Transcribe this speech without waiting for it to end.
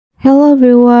Hello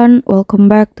everyone, welcome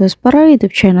back to Spara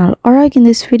YouTube channel. Alright, in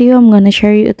this video I'm gonna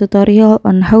share you a tutorial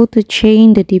on how to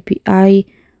change the DPI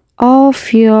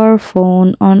of your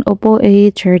phone on Oppo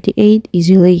A38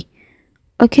 easily.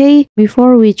 Okay,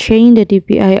 before we change the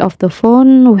DPI of the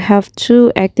phone, we have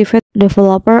to activate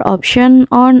developer option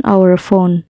on our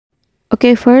phone.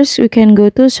 Okay, first we can go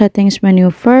to settings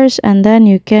menu first, and then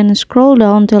you can scroll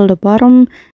down till the bottom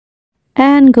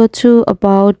and go to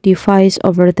about device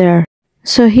over there.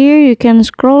 So here you can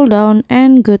scroll down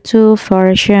and go to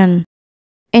version.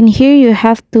 And here you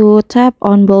have to tap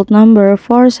on bold number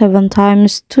 7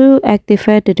 times to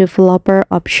activate the developer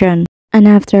option. And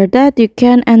after that, you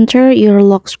can enter your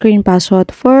lock screen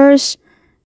password first.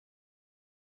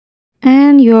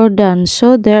 And you're done.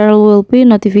 So there will be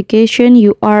notification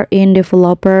you are in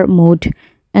developer mode.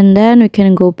 And then we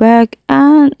can go back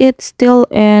and it's still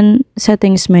in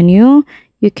settings menu.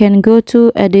 You can go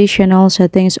to additional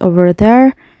settings over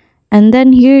there, and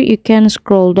then here you can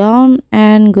scroll down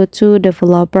and go to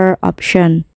developer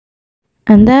option.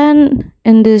 And then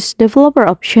in this developer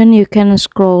option, you can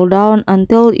scroll down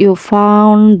until you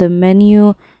found the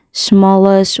menu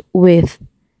smallest width.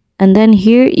 And then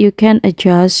here you can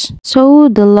adjust. So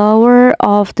the lower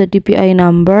of the DPI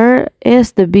number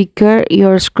is the bigger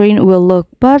your screen will look,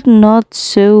 but not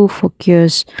so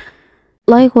focused.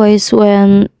 Likewise,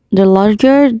 when the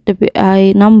larger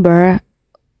DPI number,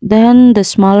 then the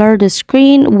smaller the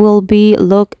screen will be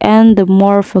look and the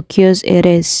more focused it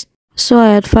is. So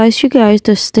I advise you guys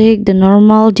to stick the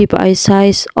normal DPI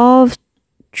size of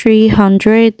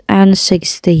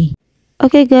 360.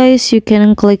 Okay guys, you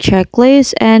can click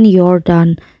checklist and you're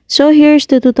done. So here's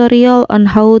the tutorial on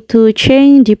how to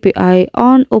change DPI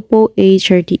on Oppo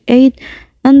A38.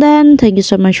 And then thank you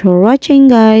so much for watching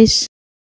guys.